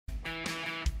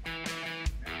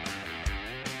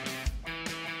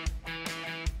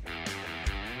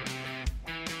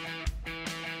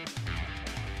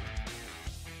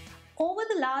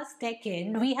last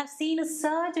decade, we have seen a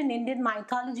surge in Indian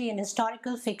mythology and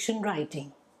historical fiction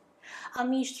writing.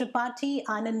 Amish, Tripathi,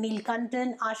 Anand,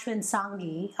 Neelakantan, Ashwin,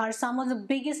 Sanghi are some of the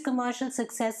biggest commercial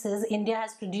successes India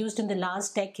has produced in the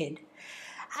last decade.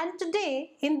 And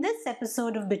today, in this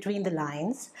episode of Between the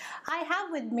Lines, I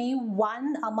have with me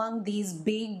one among these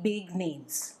big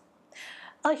names.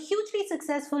 A hugely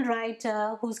successful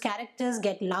writer whose characters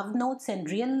get love notes and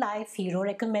real life hero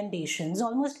recommendations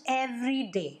almost every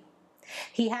day.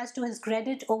 He has to his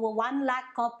credit over 1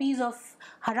 lakh copies of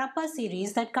Harappa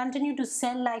series that continue to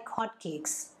sell like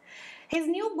hotcakes. His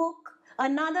new book,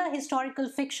 another historical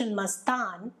fiction,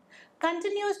 Mastan,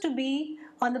 continues to be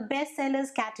on the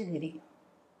bestsellers category.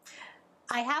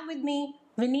 I have with me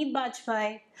Vineet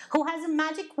Bajpai, who has a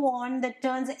magic wand that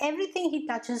turns everything he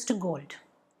touches to gold.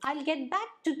 I'll get back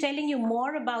to telling you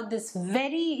more about this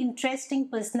very interesting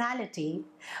personality,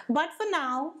 but for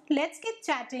now, let's get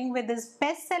chatting with this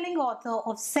best-selling author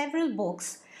of several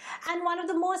books and one of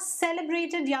the most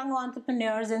celebrated young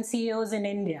entrepreneurs and CEOs in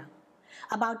India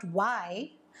about why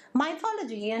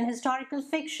mythology and historical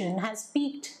fiction has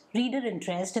piqued reader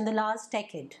interest in the last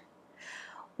decade.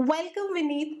 Welcome,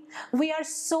 Vineet. We are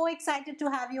so excited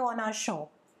to have you on our show.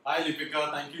 Hi,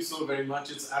 Lipika. Thank you so very much.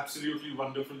 It's absolutely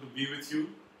wonderful to be with you.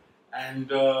 And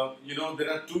there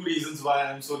are two reasons why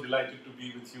I'm so delighted to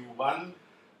be with you. One,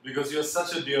 because you're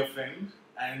such a dear friend,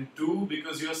 and two,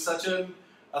 because you're such an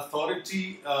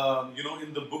authority,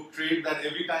 in the book trade that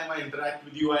every time I interact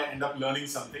with you, I end up learning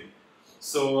something.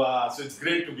 So it's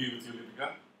great to be with you, Lipika.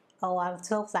 Oh, I'm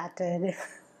so flattered.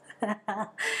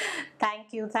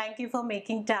 Thank you for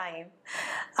making time.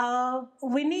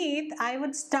 Vineet, I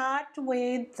would start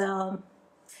with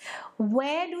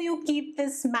where do you keep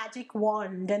this magic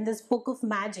wand and this book of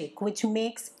magic which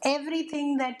makes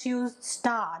everything that you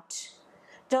start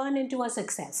turn into a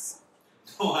success?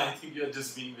 No, I think you're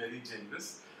just being very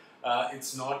generous.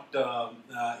 It's not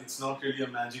really a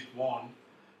magic wand,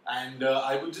 and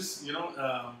I would just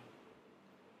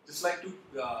like to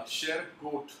share a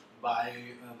quote by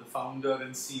the founder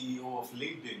and CEO of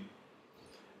LinkedIn,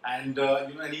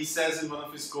 and he says in one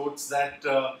of his quotes that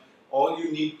all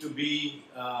you need to be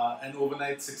an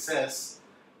overnight success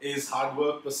is hard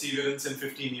work, perseverance, and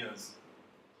 15 years.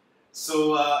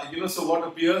 So what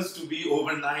appears to be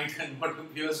overnight and what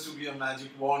appears to be a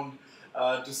magic wand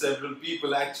to several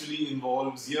people actually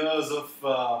involves years of,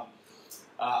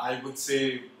 I would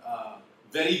say,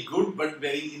 very good but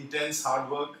very intense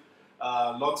hard work,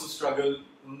 lots of struggle,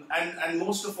 and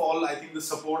most of all, I think the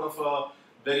support of a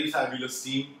very fabulous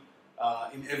team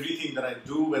in everything that I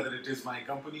do, whether it is my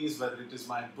companies, whether it is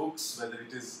my books, whether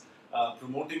it is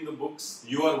promoting the books.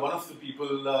 You are one of the people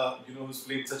who's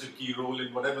played such a key role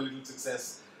in whatever little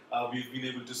success we've been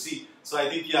able to see. So I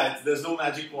think there's no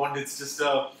magic wand. It's just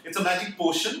it's a magic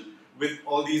potion with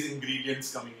all these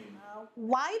ingredients coming in.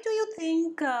 Why do you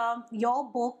think your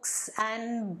books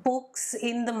and books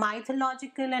in the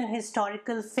mythological and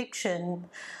historical fiction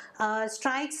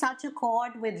strike such a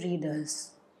chord with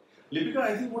readers? Lipika,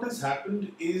 I think what has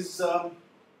happened is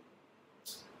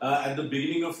at the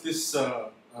beginning of this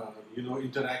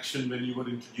interaction, when you were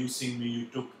introducing me, you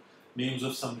took names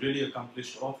of some really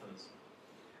accomplished authors.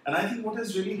 And I think what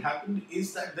has really happened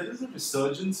is that there is a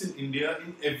resurgence in India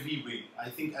in every way. I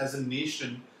think as a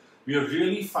nation, we are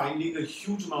really finding a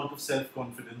huge amount of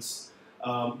self-confidence.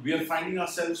 We are finding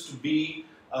ourselves to be,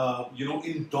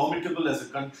 indomitable as a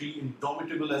country,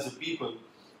 indomitable as a people.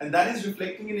 And that is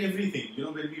reflecting in everything.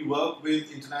 When we work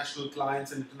with international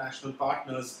clients and international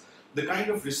partners, the kind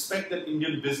of respect that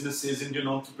Indian businesses, Indian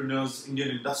entrepreneurs, Indian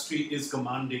industry is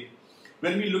commanding.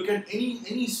 When we look at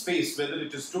any space, whether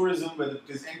it is tourism, whether it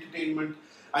is entertainment,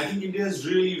 I think India is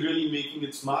really making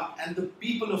its mark. And the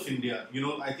people of India,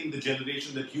 I think the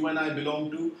generation that you and I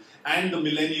belong to, and the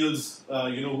millennials,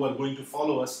 who are going to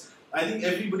follow us, I think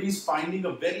everybody is finding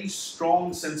a very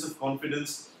strong sense of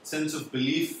confidence, sense of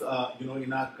belief,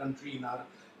 in our country, in our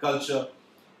culture.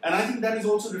 And I think that is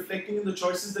also reflecting in the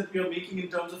choices that we are making in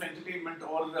terms of entertainment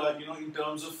or, in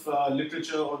terms of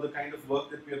literature or the kind of work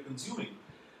that we are consuming.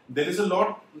 There is a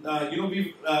lot,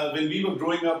 when we were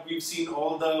growing up, we've seen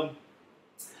all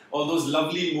those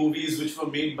lovely movies which were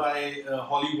made by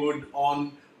Hollywood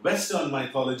on Western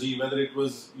mythology, whether it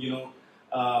was,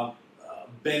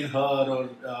 Ben-Hur or,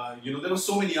 there were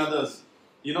so many others.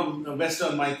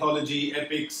 Western mythology,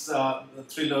 epics,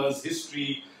 thrillers,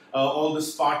 history, all the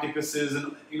Spartacuses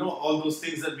and, all those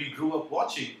things that we grew up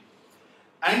watching.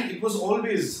 And it was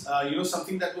always,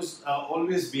 something that was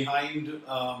always behind,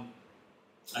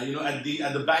 at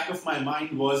the back of my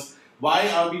mind was, why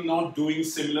are we not doing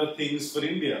similar things for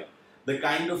India? The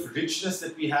kind of richness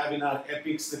that we have in our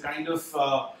epics, the kind of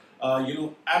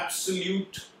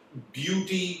absolute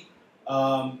beauty,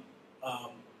 um,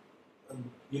 um,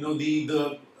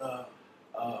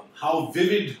 how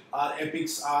vivid our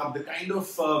epics are, the kind of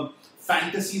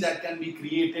fantasy that can be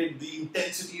created, the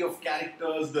intensity of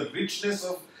characters, the richness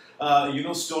of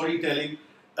storytelling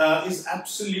is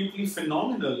absolutely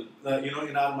phenomenal.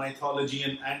 In our mythology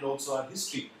and also our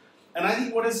history. And I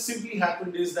think what has simply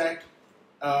happened is that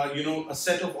a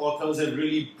set of authors have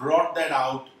really brought that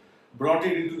out, brought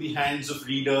it into the hands of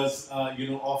readers,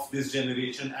 of this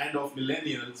generation and of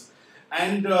millennials.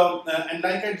 And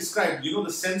like I described,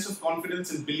 the sense of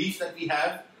confidence and belief that we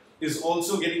have is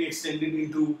also getting extended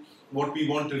into what we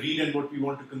want to read and what we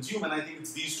want to consume. And I think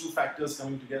it's these two factors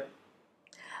coming together.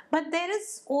 But there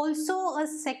is also a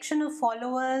section of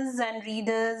followers and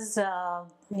readers,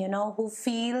 who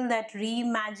feel that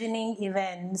reimagining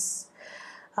events,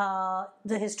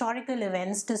 the historical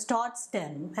events, distorts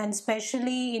them, and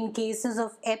especially in cases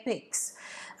of epics.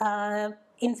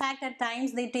 In fact, at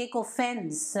times they take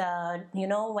offense,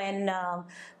 when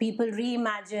people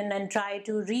reimagine and try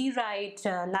to rewrite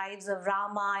lives of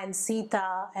Rama and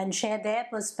Sita and share their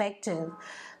perspective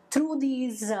through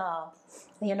these,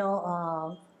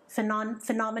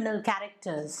 phenomenal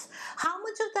characters. How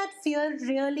much of that fear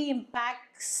really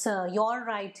impacts your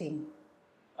writing?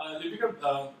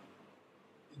 Lipika,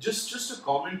 just a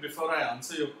comment before I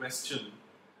answer your question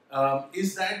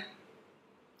is that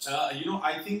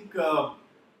I think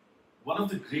one of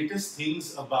the greatest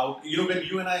things about when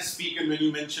you and I speak and when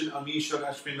you mention Amish or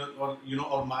Ashwin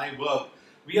or my work,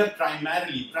 we are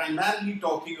primarily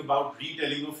talking about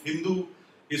retelling of Hindu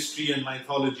history and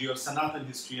mythology, or Sanatan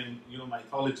history and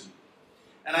mythology.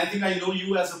 And I think I know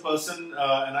you as a person,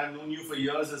 and I've known you for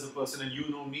years as a person, and you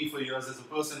know me for years as a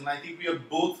person. And I think we are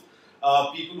both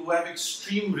people who have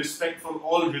extreme respect for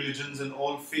all religions and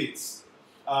all faiths.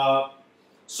 But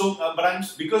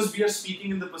because we are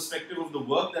speaking in the perspective of the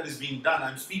work that is being done,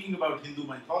 I'm speaking about Hindu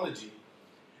mythology.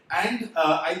 And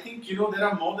I think, there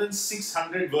are more than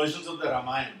 600 versions of the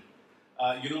Ramayana.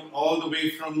 All the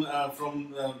way from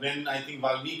when I think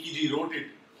Valmiki ji wrote it,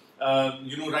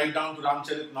 right down to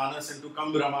Ramcharitmanas and to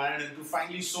Kamb Ramayana and to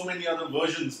finally so many other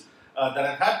versions that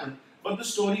have happened. But the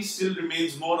story still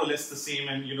remains more or less the same,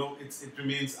 and it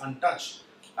remains untouched.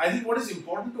 I think what is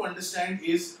important to understand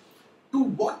is to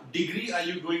what degree are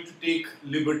you going to take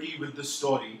liberty with the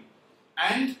story,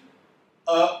 and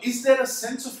is there a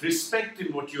sense of respect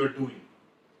in what you are doing?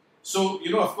 So,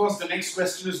 of course, the next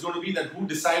question is going to be that who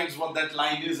decides what that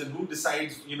line is and who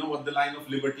decides, what the line of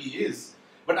liberty is.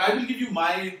 But I will give you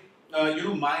my,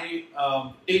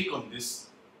 take on this.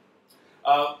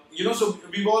 So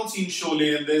we've all seen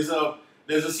Sholay, and there's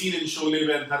a scene in Sholay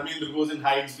where Dharmendra goes and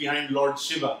hides behind Lord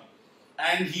Shiva,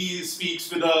 and he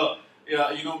speaks with a,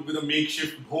 with a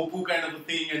makeshift bhopu kind of a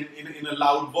thing, and in a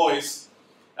loud voice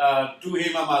to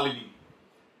Hema Malini.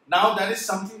 Now that is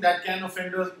something that can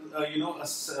offend a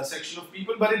section of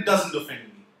people, but it doesn't offend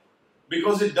me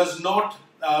because it does not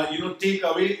take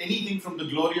away anything from the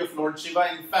glory of Lord Shiva.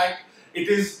 In fact,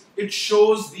 it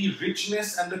shows the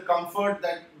richness and the comfort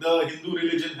that the Hindu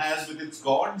religion has with its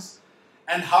gods,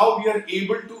 and how we are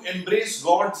able to embrace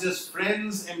gods as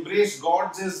friends, embrace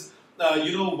gods as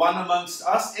one amongst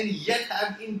us, and yet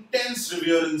have intense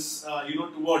reverence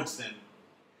towards them.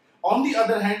 On the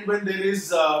other hand, when there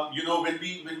is,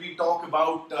 when we talk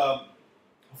about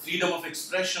freedom of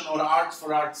expression or arts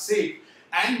for art's sake,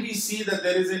 and we see that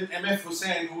there is an M.F.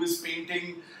 Hussain who is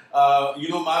painting,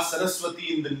 Ma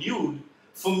Saraswati in the nude,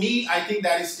 for me, I think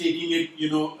that is taking it,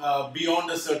 beyond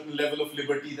a certain level of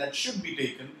liberty that should be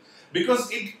taken,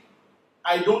 because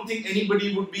I don't think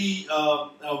anybody would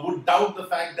doubt the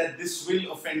fact that this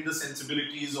will offend the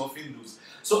sensibilities of Hindus.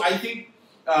 So I think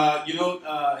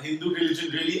Hindu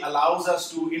religion really allows us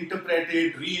to interpret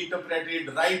it, reinterpret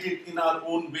it, write it in our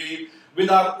own way, with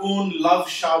our own love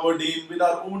showered in, with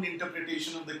our own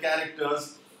interpretation of the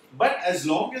characters. But as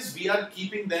long as we are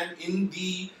keeping them in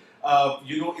the,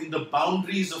 in the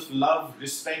boundaries of love,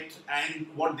 respect, and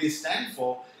what they stand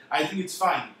for, I think it's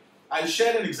fine. I'll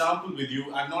share an example with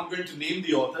you. I'm not going to name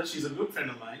the author. She's a good friend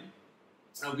of mine.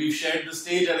 We've shared the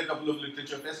stage at a couple of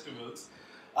literature festivals.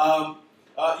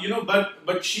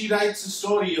 But she writes a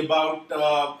story about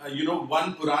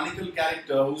one Puranical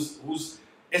character who's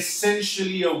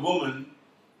essentially a woman,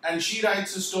 and she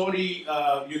writes a story,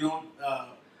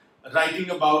 writing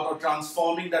about or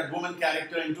transforming that woman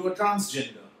character into a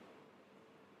transgender.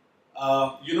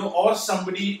 Or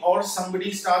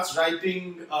somebody starts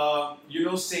writing,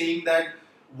 saying that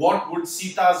what would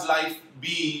Sita's life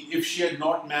be if she had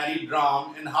not married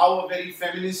Ram, and how a very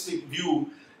feministic view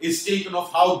is taken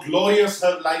of how glorious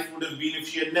her life would have been if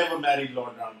she had never married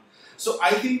Lord Ram. So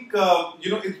I think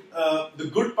the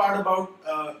good part about,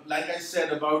 like I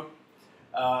said, about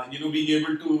being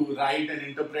able to write and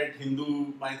interpret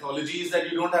Hindu mythology is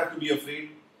that you don't have to be afraid.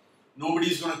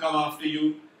 Nobody's going to come after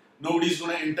you. Nobody's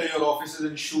going to enter your offices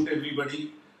and shoot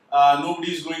everybody.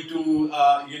 Nobody's going to,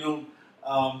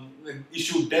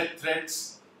 issue death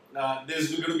threats. There's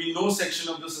going to be no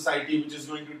section of the society which is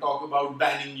going to talk about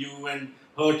banning you and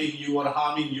hurting you or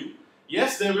harming you.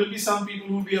 Yes, there will be some people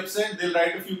who will be upset. They'll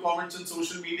write a few comments on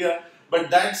social media, but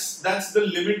that's the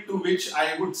limit to which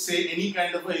I would say any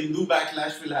kind of a Hindu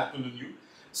backlash will happen on you.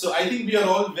 So I think we are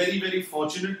all very, very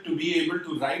fortunate to be able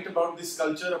to write about this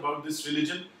culture, about this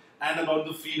religion, and about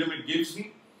the freedom it gives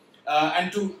me.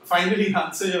 And to finally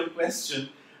answer your question,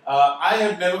 I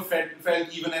have never felt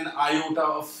even an iota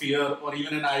of fear or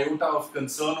even an iota of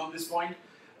concern on this point.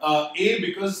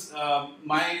 Because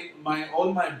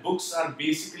all my books are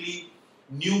basically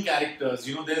new characters.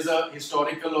 There's a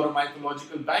historical or a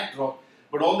mythological backdrop,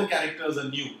 but all the characters are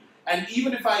new. And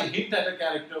even if I hint at a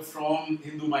character from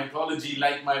Hindu mythology,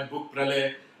 like my book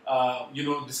Pralay,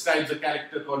 describes a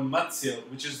character called Matsya,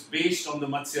 which is based on the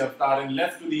Matsya avatar and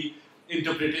left to the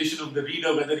interpretation of the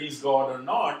reader whether he's God or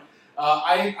not.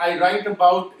 I write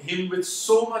about him with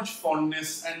so much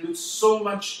fondness and with so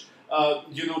much,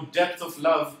 depth of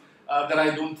love that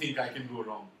I don't think I can go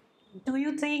wrong. Do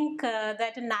you think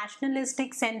that a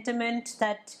nationalistic sentiment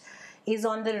that is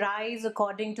on the rise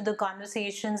according to the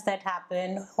conversations that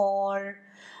happen, or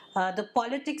the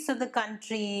politics of the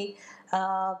country,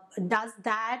 does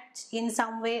that in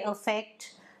some way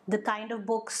affect the kind of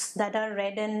books that are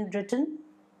read and written?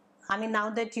 I mean, now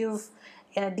that you've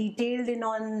detailed in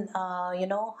on,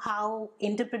 how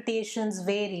interpretations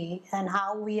vary and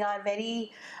how we are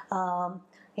very,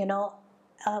 you know,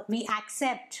 we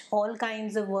accept all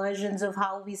kinds of versions of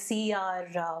how we see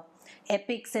our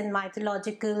epics and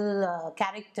mythological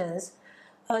characters.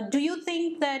 Do you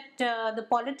think that the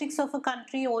politics of a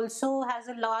country also has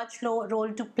a large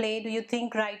role to play? Do you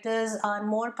think writers are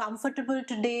more comfortable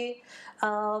today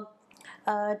uh,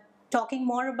 uh, talking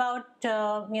more about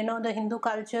the Hindu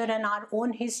culture and our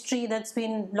own history that's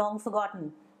been long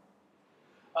forgotten?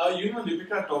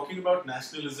 Lipika, talking about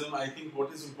nationalism, I think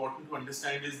what is important to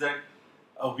understand is that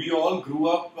we all grew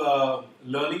up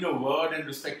learning a word and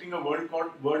respecting a word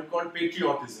called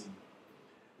patriotism.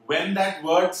 When that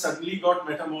word suddenly got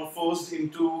metamorphosed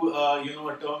into a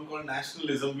term called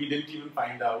nationalism, we didn't even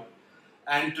find out.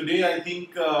 And today, I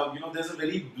think there's a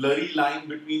very blurry line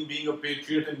between being a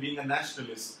patriot and being a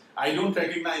nationalist. I don't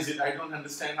recognize it. I don't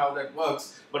understand how that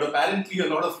works. But apparently, a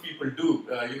lot of people do.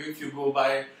 If you go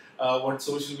by what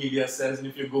social media says, and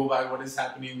if you go by what is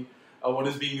happening, what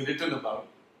is being written about.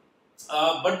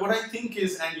 But what I think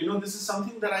is, and this is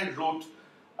something that I wrote.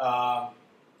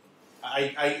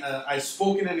 I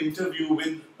spoke in an interview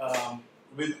with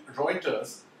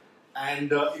Reuters,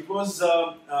 and it was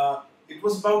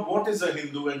about what is a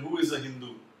Hindu and who is a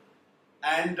Hindu,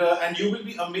 and you will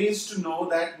be amazed to know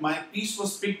that my piece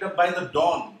was picked up by the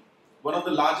Dawn, one of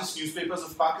the largest newspapers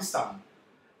of Pakistan,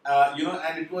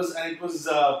 and it was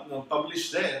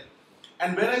published there,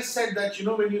 and where I said that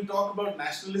when you talk about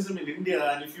nationalism in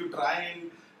India, and if you try and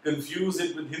confuse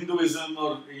it with Hinduism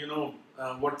or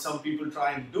what some people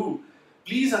try and do,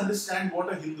 please understand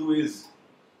what a Hindu is.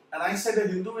 And I said a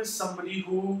Hindu is somebody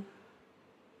who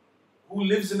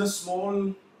lives in a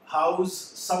small house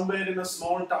somewhere in a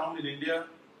small town in India.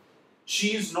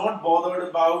 She is not bothered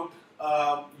about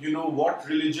what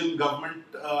religion government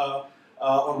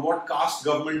or what caste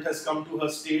government has come to her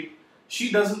state. She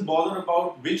doesn't bother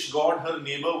about which god her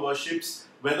neighbor worships,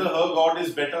 whether her god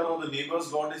is better or the neighbor's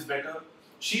god is better.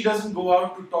 She doesn't go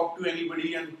out to talk to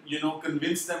anybody and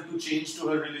convince them to change to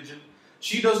her religion.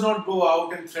 She does not go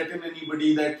out and threaten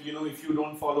anybody that if you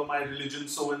don't follow my religion,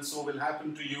 so and so will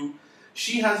happen to you.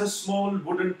 She has a small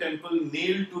wooden temple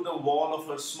nailed to the wall of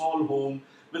her small home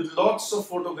with lots of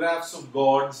photographs of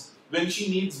gods. When she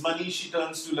needs money, she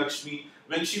turns to Lakshmi.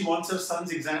 When she wants her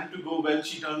son's exam to go well,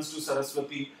 she turns to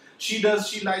Saraswati. She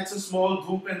lights a small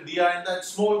dhoop and diya in that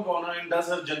small corner and does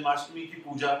her Janmashtami ki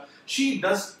puja. She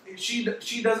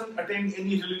doesn't attend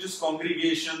any religious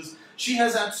congregations. She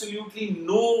has absolutely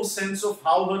no sense of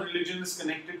how her religion is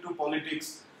connected to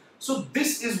politics. So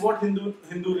this is what Hindu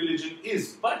religion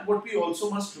is. But what we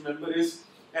also must remember is,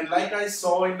 and like I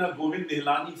saw in a Govind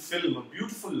Nihalani film, a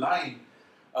beautiful line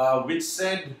which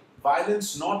said,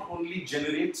 violence not only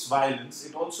generates violence,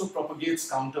 it also propagates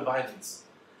counter-violence.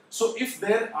 So if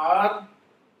there are,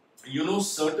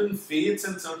 certain faiths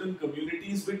and certain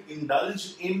communities which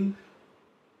indulge in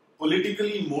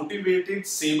politically motivated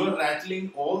saber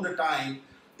rattling all the time,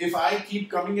 if I keep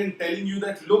coming and telling you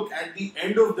that, look, at the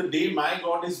end of the day, my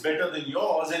God is better than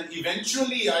yours, and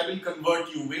eventually I will convert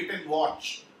you, wait and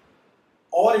watch.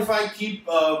 Or if I keep,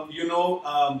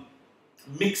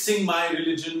 mixing my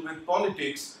religion with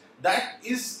politics, that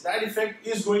effect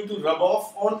is going to rub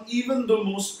off on even the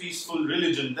most peaceful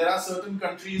religion. There are certain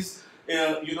countries,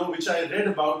 which I read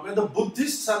about, where the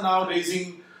Buddhists are now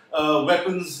raising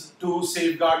weapons to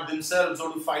safeguard themselves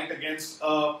or to fight against,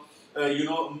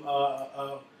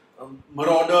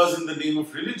 marauders in the name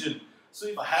of religion.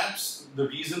 So perhaps the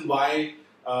reason why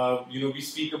we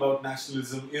speak about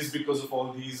nationalism is because of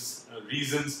all these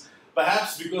reasons.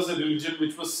 Perhaps because a religion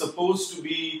which was supposed to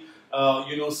be,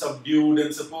 subdued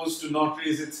and supposed to not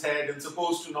raise its head and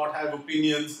supposed to not have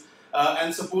opinions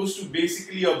and supposed to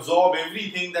basically absorb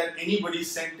everything that anybody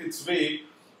sent its way,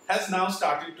 has now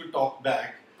started to talk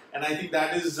back. And I think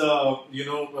that is,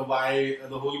 why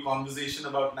the whole conversation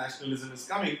about nationalism is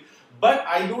coming. But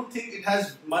I don't think it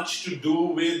has much to do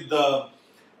with the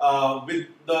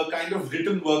kind of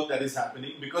written work that is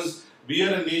happening, because we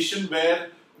are a nation where,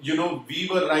 we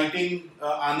were writing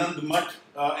Anand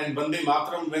and Vande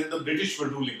Mataram when the British were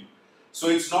ruling. So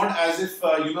it's not as if,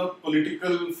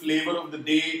 political flavor of the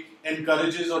day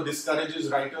encourages or discourages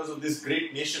writers of this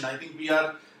great nation. I think we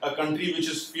are a country which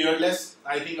is fearless.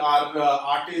 I think our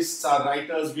artists, our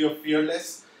writers, we are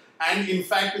fearless. And in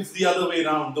fact, it's the other way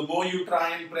around. The more you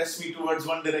try and press me towards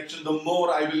one direction, the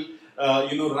more I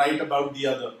will, write about the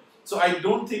other. So I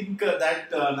don't think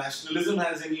that nationalism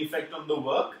has any effect on the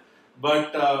work.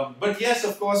 But yes,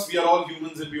 of course, we are all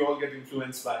humans and we all get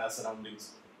influenced by our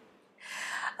surroundings.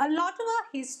 A lot of our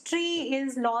history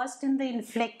is lost in the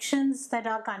inflections that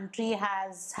our country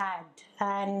has had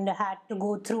and had to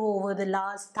go through over the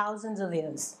last thousands of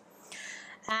years.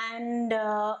 And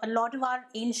a lot of our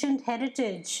ancient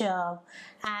heritage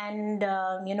and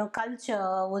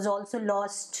culture was also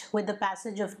lost with the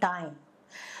passage of time.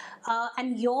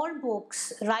 And your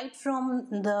books, right from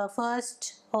the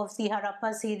first of the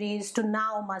Harappa series to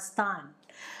now Mastan,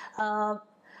 uh,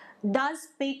 does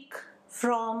pick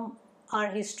from our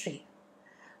history.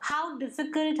 How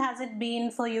difficult has it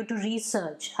been for you to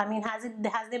research? I mean, has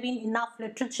there been enough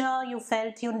literature you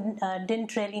felt you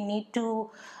didn't really need to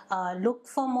look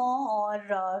for more,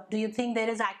 or do you think there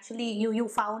is actually you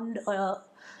found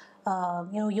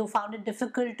you found it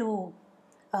difficult to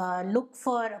look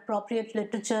for appropriate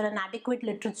literature and adequate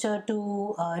literature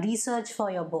to research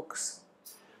for your books?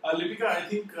 Lipika, I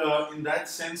think in that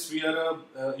sense we are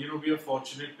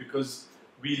fortunate because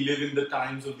we live in the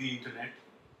times of the internet.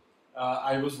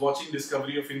 I was watching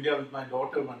Discovery of India with my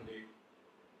daughter one day,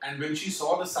 and when she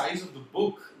saw the size of the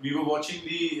book, we were watching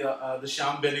the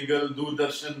Shyam Benegal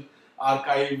Doordarshan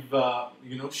archive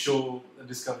show,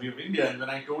 Discovery of India, and when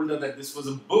I told her that this was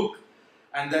a book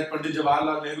and that Pandit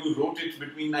Jawaharlal Nehru wrote it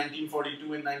between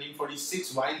 1942 and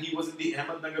 1946 while he was in the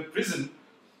Ahmednagar prison,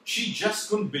 she just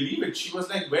couldn't believe it. She was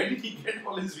like, where did he get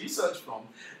all his research from?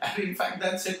 And in fact,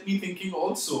 that set me thinking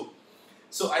also.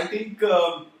 So I think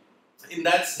in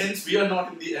that sense, we are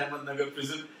not in the Ahmednagar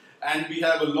prison and we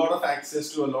have a lot of access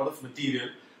to a lot of material.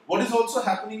 What is also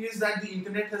happening is that the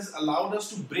internet has allowed us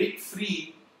to break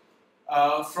free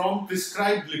from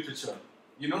prescribed literature.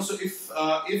 So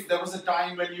if there was a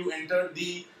time when you entered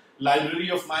the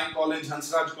library of my college,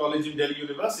 Hansraj College in Delhi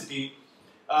University,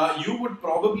 you would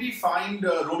probably find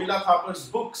Romila Thapar's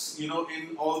books, in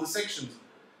all the sections,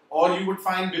 or you would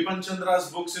find Bipan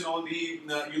Chandra's books in all the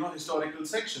historical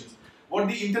sections. What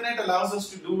the internet allows us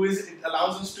to do is it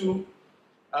allows us to,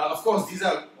 of course, these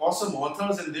are awesome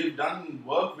authors and they've done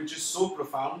work which is so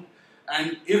profound,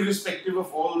 and irrespective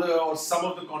of all or some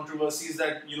of the controversies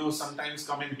that sometimes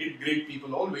come and hit great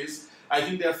people always, I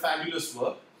think they are fabulous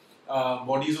work,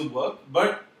 bodies of work.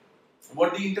 But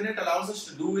what the internet allows us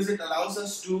to do is it allows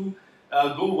us to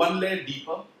go one layer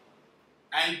deeper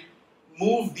and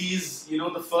move these,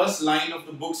 the first line of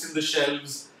the books in the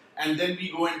shelves, and then we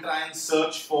go and try and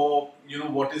search for,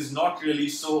 what is not really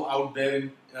so out there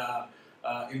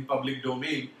in public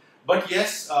domain. But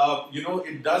yes,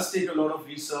 it does take a lot of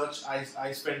research.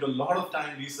 I spent a lot of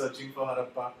time researching for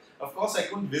Harappa. Of course, I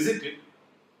couldn't visit it.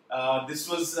 This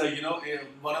was,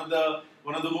 one of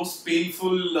the most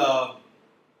painful,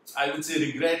 I would say,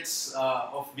 regrets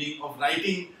of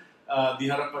writing the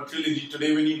Harappa trilogy.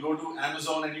 Today, when you go to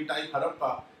Amazon and you type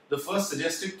Harappa, the first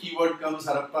suggested keyword comes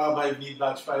Harappa by Vineet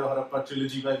Bajpai or Harappa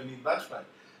trilogy by Vineet Bajpai.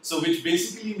 So, which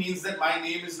basically means that my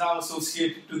name is now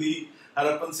associated to the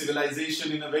Harappan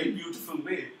civilization in a very beautiful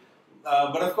way.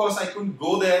 But of course, I couldn't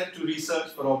go there to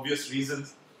research for obvious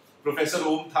reasons. Professor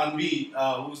Om Thanvi,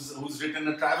 who's written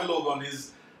a travelogue on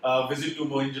his visit to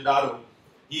Mohenjo-daro,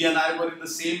 he and I were in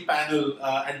the same panel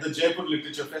at the Jaipur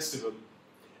Literature Festival.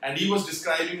 And he was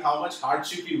describing how much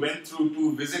hardship he went through to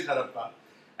visit Harappa.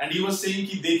 And he was saying,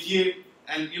 ki dekhiye,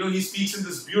 and he speaks in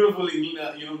this beautiful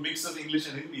mix of English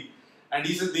and Hindi. And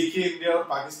he said, देखिए India और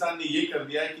पाकिस्तान ने ये कर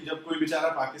दिया है कि जब कोई बेचारा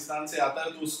पाकिस्तान से आता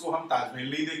है तो उसको हम ताजमहल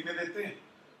नहीं देखने देते हैं,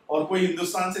 और कोई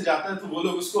हिंदुस्तान से जाता है तो वो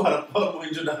लोग उसको हड़प्पा और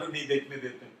मोहनजोदारो नहीं देखने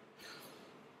देते हैं.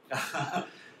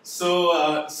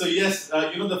 So yes,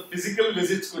 the physical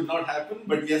visits could not happen,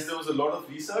 but yes, there was a lot of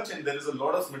research and there is a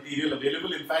lot of material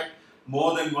available. In fact,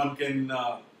 more than one can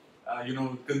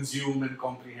consume and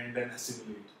comprehend and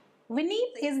assimilate.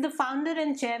 Vineet is the founder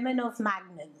and chairman of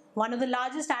Magnon, one of the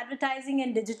largest advertising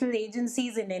and digital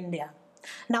agencies in India,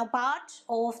 now part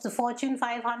of the Fortune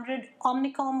 500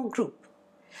 Omnicom group.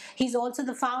 He's also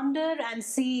the founder and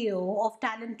CEO of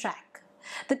Talent Track,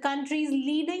 the country's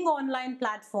leading online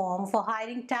platform for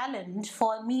hiring talent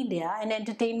for media and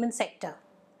entertainment sector.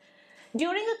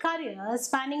 During a career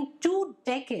spanning 2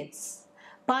 decades,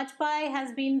 Bajpai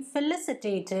has been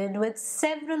felicitated with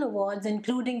several awards,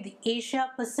 including the Asia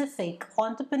Pacific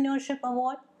Entrepreneurship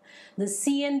Award, the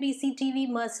CNBC TV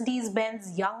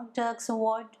Mercedes-Benz Young Turks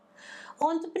Award,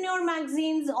 Entrepreneur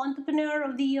Magazine's Entrepreneur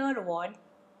of the Year Award.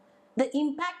 The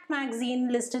Impact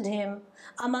magazine listed him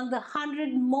among the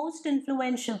 100 most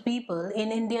influential people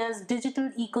in India's digital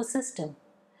ecosystem.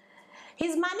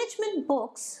 His management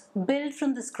books, Built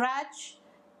from the Scratch,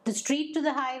 The Street to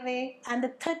the Highway, and The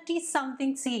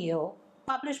 30-Something CEO,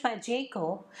 published by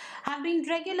JACO, have been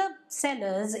regular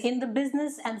sellers in the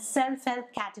business and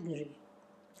self-help category.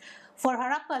 For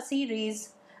Harappa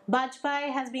series,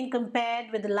 Bajpai has been compared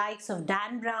with the likes of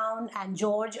Dan Brown and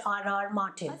George R.R.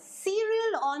 Martin. A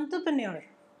serial entrepreneur.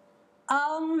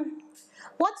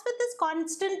 What's with this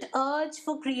constant urge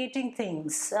for creating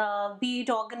things, be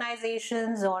it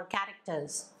organizations or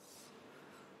characters?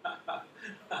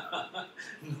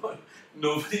 No,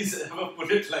 nobody's ever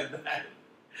put it like that,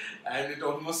 and it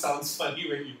almost sounds funny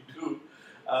when you do.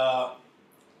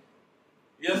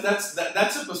 Yes,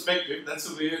 that's a perspective. That's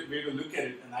a way to look at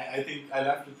it, and I think I'll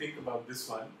have to think about this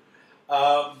one.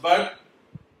 But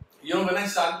when I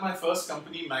started my first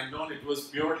company, Magnon, it was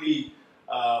purely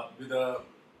with the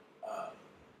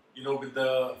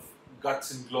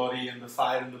guts and glory and the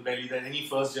fire in the belly that any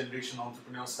first generation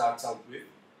entrepreneur starts out with.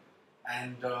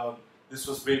 And this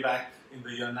was way back in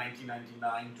the year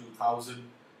 1999, 2000.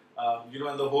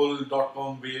 And the whole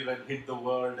dot-com wave had hit the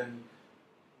world, and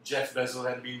Jeff Bezos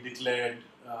had been declared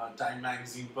Time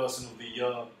Magazine Person of the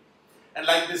Year. And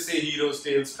like they say, heroes'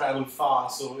 tales travel far.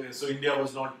 So India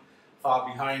was not far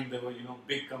behind. There were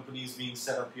big companies being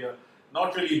set up here.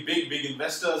 Not really big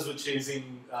investors were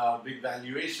chasing big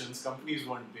valuations. Companies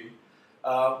weren't big,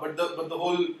 but the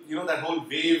whole that whole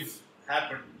wave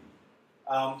happened.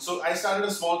 So I started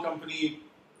a small company,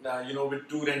 with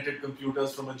 2 rented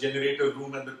computers from a generator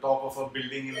room at the top of a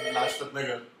building in Lajpat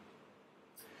Nagar.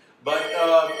 But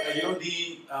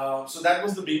so that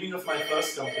was the beginning of my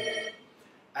first company,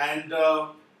 and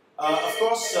of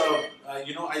course,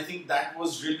 I think that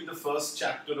was really the first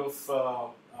chapter of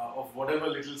whatever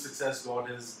little success God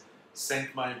has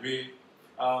sent my way.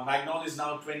 Magnon is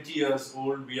now 20 years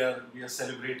old. We are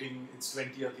celebrating its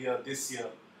 20th year this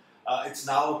year. It's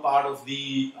now a part of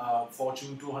the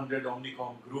Fortune 200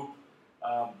 Omnicom group,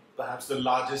 perhaps the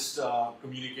largest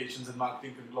communications and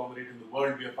marketing conglomerate in the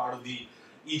world. We are part of the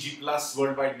EG Plus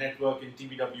worldwide network in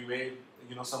TBWA.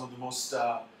 Some of the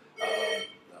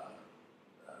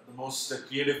most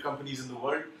creative companies in the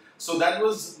world. So that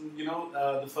was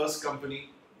the first company,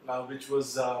 which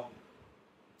was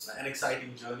an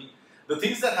exciting journey. The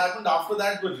things that happened after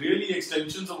that were really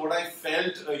extensions of what I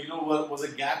felt, was a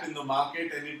gap in the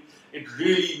market, and it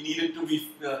really needed to be,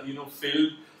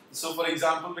 filled. So, for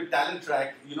example, with Talent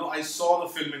Track, I saw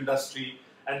the film industry,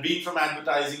 and being from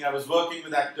advertising, I was working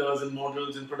with actors and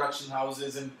models and production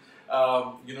houses and,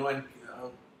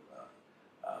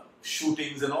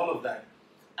 shootings and all of that.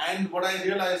 And what I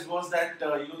realized was that,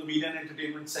 the media and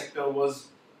entertainment sector was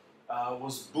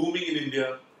booming in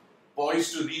India,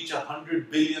 poised to reach 100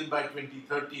 billion by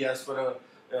 2030 as per a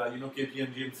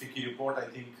KPMG and FICCI report, I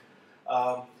think.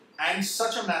 And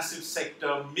such a massive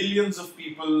sector, millions of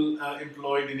people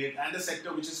employed in it, and a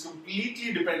sector which is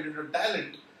completely dependent on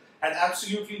talent, had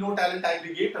absolutely no talent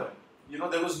aggregator.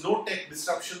 There was no tech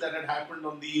disruption that had happened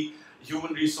on the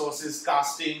human resources,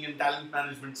 casting and talent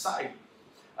management side.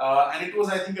 And it was,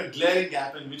 I think, a glaring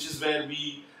gap, in which is where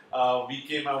we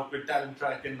came out with Talent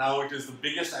Track, and now it is the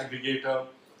biggest aggregator,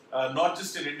 not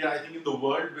just in India, I think in the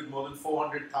world, with more than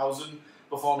 400,000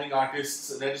 performing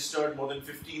artists registered, more than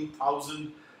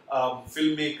 15,000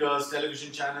 filmmakers,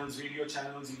 television channels, radio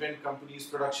channels, event companies,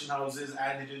 production houses,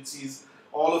 ad agencies,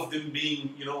 all of them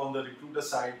being, on the recruiter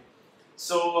side.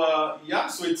 So yeah,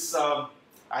 so it's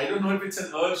I don't know if it's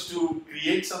an urge to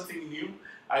create something new.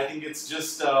 I think it's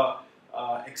just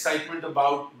excitement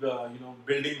about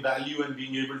building value and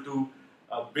being able to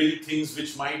build things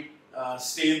which might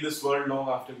stay in this world long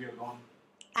after we are gone.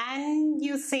 And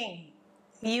you sing.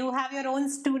 You have your own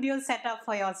studio set up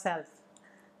for yourself.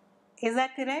 Is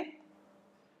that correct?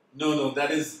 No,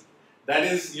 that is,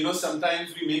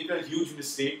 sometimes we make a huge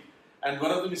mistake. And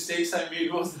one of the mistakes I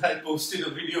made was that I posted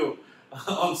a video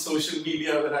on social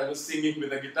media where I was singing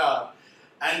with a guitar.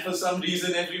 And for some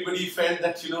reason, everybody felt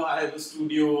that, I have a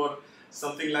studio or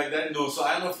something like that. No, so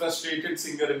I'm a frustrated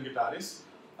singer and guitarist.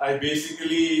 I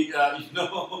basically,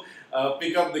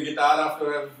 pick up the guitar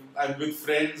after I'm with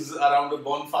friends around a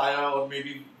bonfire, or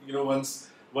maybe, once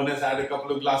one has had a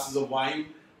couple of glasses of wine.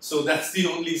 So that's the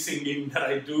only singing that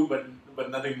I do,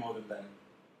 but nothing more than that.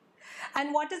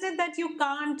 And what is it that you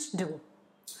can't do?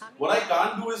 What I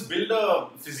can't do is build a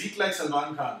physique like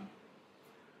Salman Khan.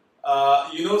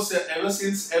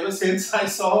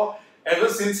 Ever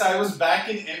since I was back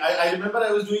I remember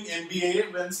I was doing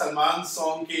MBA when Salman's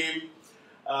song came,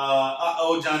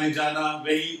 Oh Jane Jana,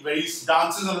 where he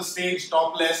dances on the stage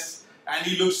topless, and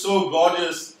he looks so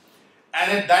gorgeous.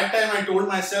 And at that time, I told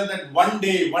myself that one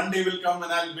day will come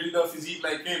and I'll build a physique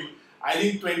like him. I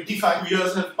think 25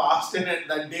 years have passed and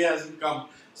that day hasn't come.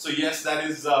 So yes, that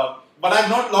is. But I've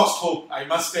not lost hope. I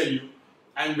must tell you,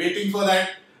 I'm waiting for that.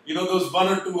 Those 1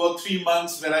 or 2 or 3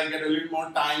 months where I get a little more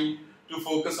time to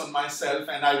focus on myself,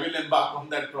 and I will embark on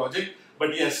that project.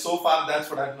 But yes, so far that's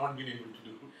what I've not been able to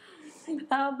do.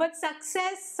 But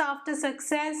success after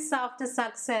success after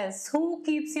success, who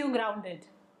keeps you grounded?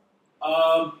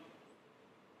 Um,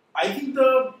 I think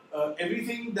the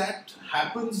everything that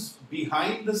happens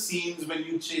behind the scenes when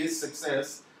you chase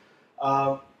success,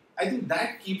 uh, I think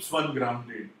that keeps one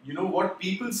grounded. What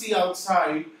people see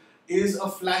outside is a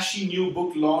flashy new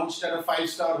book launched at a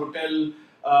five-star hotel,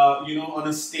 on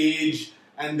a stage,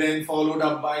 and then followed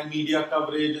up by media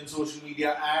coverage and social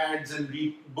media ads and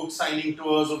book signing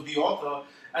tours of the author,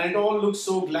 and it all looks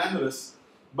so glamorous.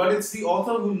 But it's the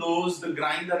author who knows the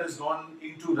grind that has gone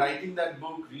into writing that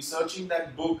book, researching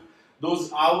that book,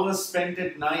 those hours spent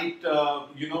at night,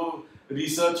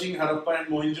 researching Harappa and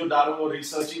Mohenjo-daro, or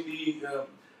researching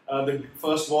the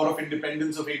first war of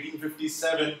independence of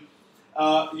 1857.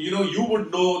 You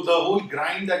would know the whole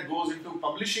grind that goes into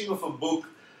publishing of a book,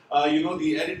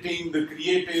 the editing, the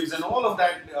creatives, and all of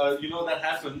that, that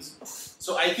happens.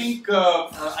 So I think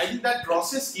that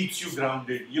process keeps you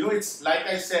grounded. It's like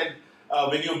I said,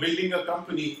 when you're building a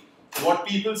company, what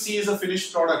people see is a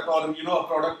finished product, or a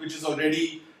product which is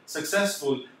already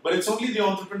successful. But it's only the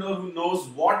entrepreneur who knows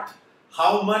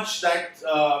how much that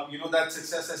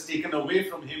success has taken away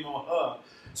from him or her.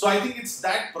 So I think it's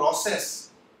that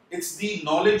process. It's the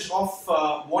knowledge of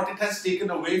what it has taken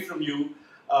away from you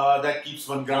that keeps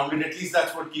one grounded. At least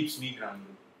that's what keeps me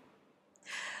grounded.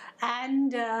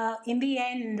 And in the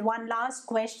end, one last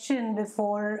question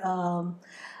before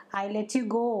I let you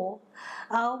go.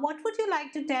 What would you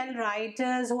like to tell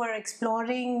writers who are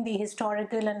exploring the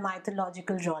historical and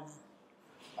mythological genre?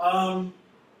 Um,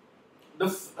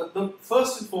 the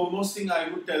first and foremost thing I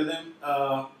would tell them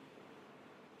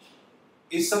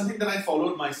is something that I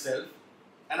followed myself,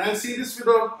 and I'll share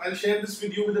this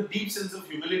with you with a deep sense of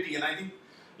humility. And I think,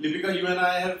 Lipika, you and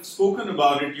I have spoken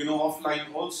about it,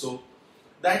 offline also.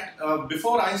 That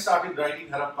before I started writing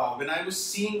Harappa, when I was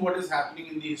seeing what is happening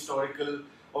in the historical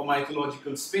or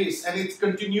mythological space, and it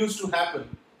continues to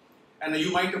happen, and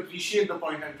you might appreciate the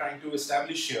point I'm trying to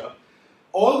establish here.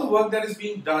 All the work that is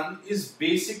being done is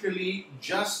basically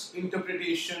just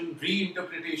interpretation,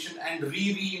 reinterpretation, and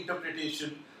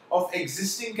reinterpretation of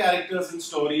existing characters and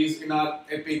stories in our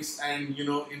epics and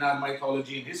in our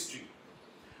mythology and history.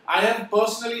 I have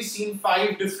personally seen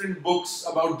 5 different books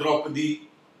about Draupadi,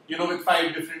 with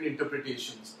 5 different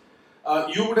interpretations.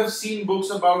 You would have seen books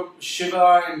about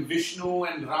Shiva and Vishnu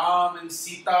and Ram and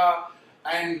Sita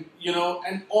and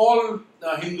and all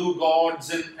Hindu gods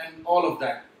and all of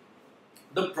that.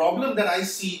 The problem that I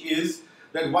see is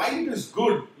that while it is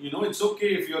good, it's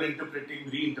okay if you're interpreting,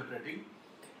 reinterpreting,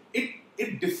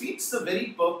 it defeats the very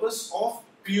purpose of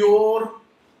pure,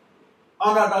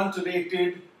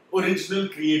 unadulterated, original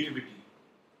creativity.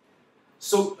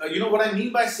 So, what I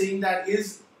mean by saying that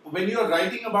is, when you're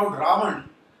writing about Ravan,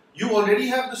 you already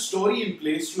have the story in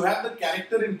place, you have the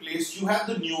character in place, you have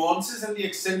the nuances and the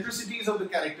eccentricities of the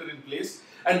character in place,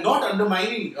 and not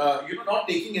undermining, not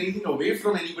taking anything away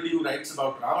from anybody who writes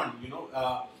about Ravan.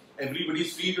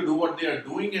 Everybody's free to do what they are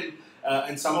doing,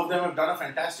 and some of them have done a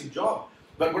fantastic job.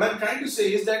 But what I'm trying to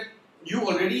say is that you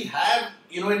already have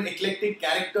an eclectic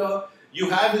character. You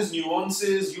have his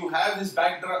nuances, you have his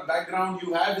background,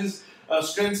 you have his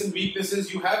strengths and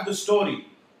weaknesses, you have the story.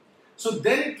 So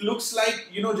then it looks like,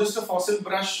 just a fossil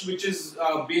brush which is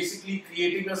basically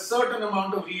creating a certain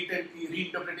amount of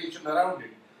reinterpretation around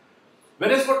it.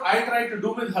 Whereas what I try to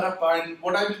do with Harappa, and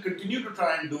what I will continue to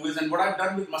try and do is, and what I've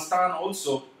done with Mastan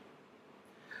also,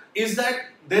 is that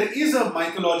there is a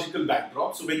mythological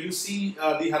backdrop. So when you see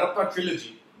the Harappa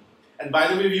trilogy, and by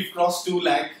the way, we've crossed 2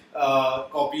 lakh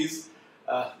copies.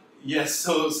 Yes,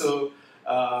 so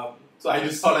I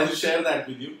just thought I'll share that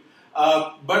with you.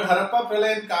 But Harappa,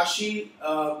 Pralay and Kashi,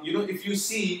 if you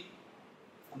see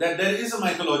that there is a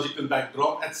mythological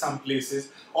backdrop at some places,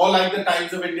 or like the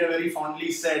Times of India very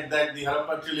fondly said that the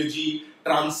Harappa trilogy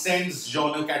transcends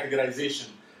genre categorization.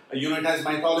 It has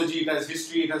mythology, it has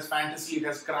history, it has fantasy, it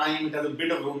has crime, it has a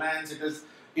bit of romance, it has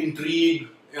intrigue,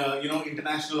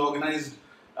 international organized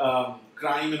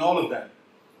crime and all of that.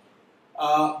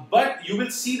 But you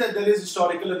will see that there is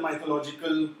historical and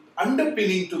mythological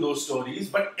underpinning to those stories,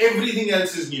 but everything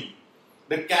else is new.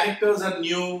 The characters are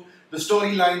new, the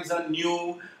storylines are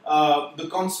new, the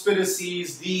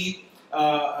conspiracies, the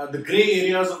grey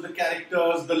areas of the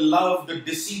characters, the love, the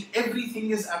deceit,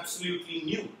 everything is absolutely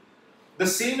new. The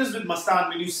same is with Mastan.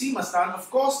 When you see Mastan, of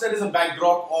course there is a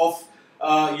backdrop of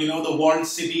the walled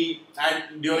city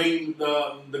and during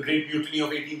the Great Mutiny of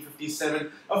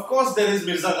 1857. Of course there is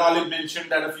Mirza Ghalib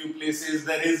mentioned at a few places,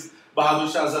 there is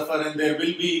Bahadur Shah Zafar, and there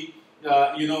will be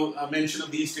a mention of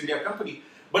the East India Company.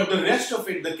 But the rest of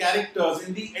it, the characters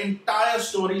and the entire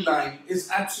storyline is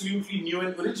absolutely new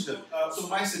and original. So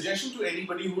my suggestion to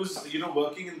anybody who is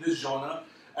working in this genre,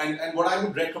 and what I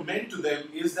would recommend to them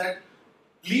is that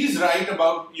please write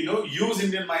about, use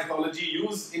Indian mythology,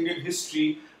 use Indian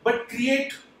history, but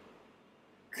create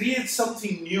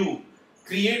something new,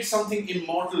 create something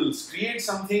immortal, create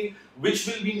something which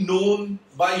will be known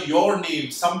by your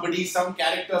name, somebody, some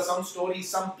character, some story,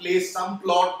 some place, some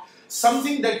plot,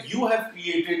 something that you have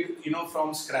created,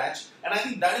 from scratch. And I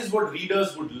think that is what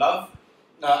readers would love.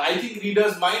 I think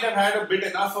readers might have had a bit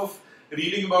enough of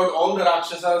reading about all the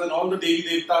Rakshasas and all the Devi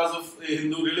Devtas of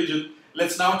Hindu religion.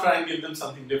 Let's now try and give them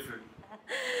something different.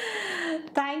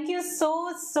 Thank you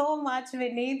so much,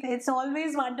 Vineet. It's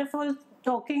always wonderful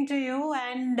talking to you,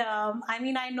 and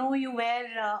I know you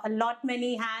wear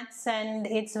many hats, and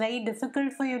it's very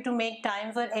difficult for you to make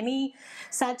time for any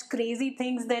such crazy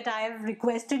things that I have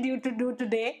requested you to do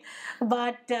today.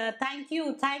 But thank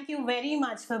you very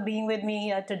much for being with me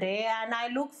here today, and I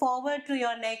look forward to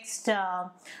your next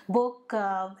book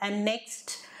and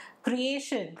next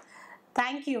creation.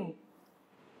 Thank you.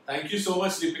 Thank you so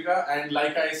much, Lipika. And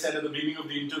like I said at the beginning of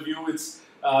the interview, it's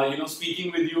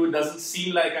speaking with you. It doesn't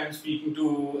seem like I'm speaking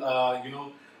to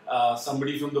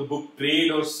somebody from the book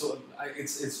trade or so.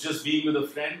 It's just being with a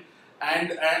friend.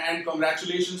 And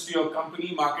congratulations to your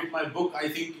company, Market My Book. I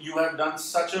think you have done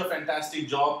such a fantastic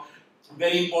job.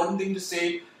 Very important thing to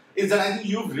say is that I think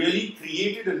you've really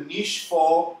created a niche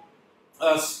for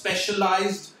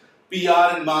specialized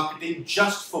PR and marketing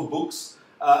just for books.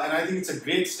 And I think it's a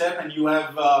great step, and you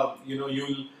have,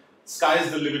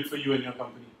 sky's the limit for you and your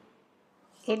company.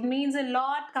 It means a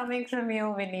lot coming from you,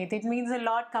 Vineet. It means a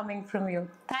lot coming from you.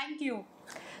 Thank you.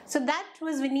 So that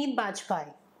was Vineet Bajpai,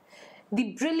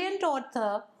 the brilliant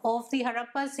author of the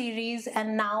Harappa series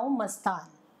and now Mastan.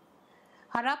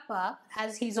 Harappa,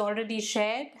 as he's already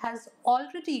shared, has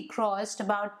already crossed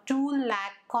about 2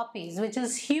 lakh copies, which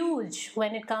is huge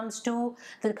when it comes to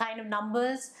the kind of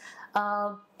numbers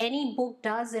any book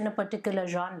does in a particular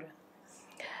genre.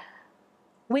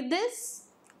 With this,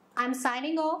 I'm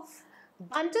signing off.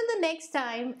 Until the next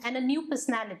time and a new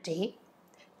personality,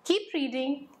 keep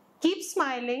reading, keep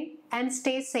smiling, and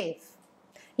stay safe.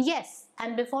 Yes,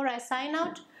 and before I sign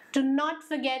out, do not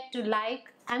forget to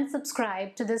like and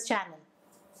subscribe to this channel.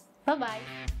 Bye-bye.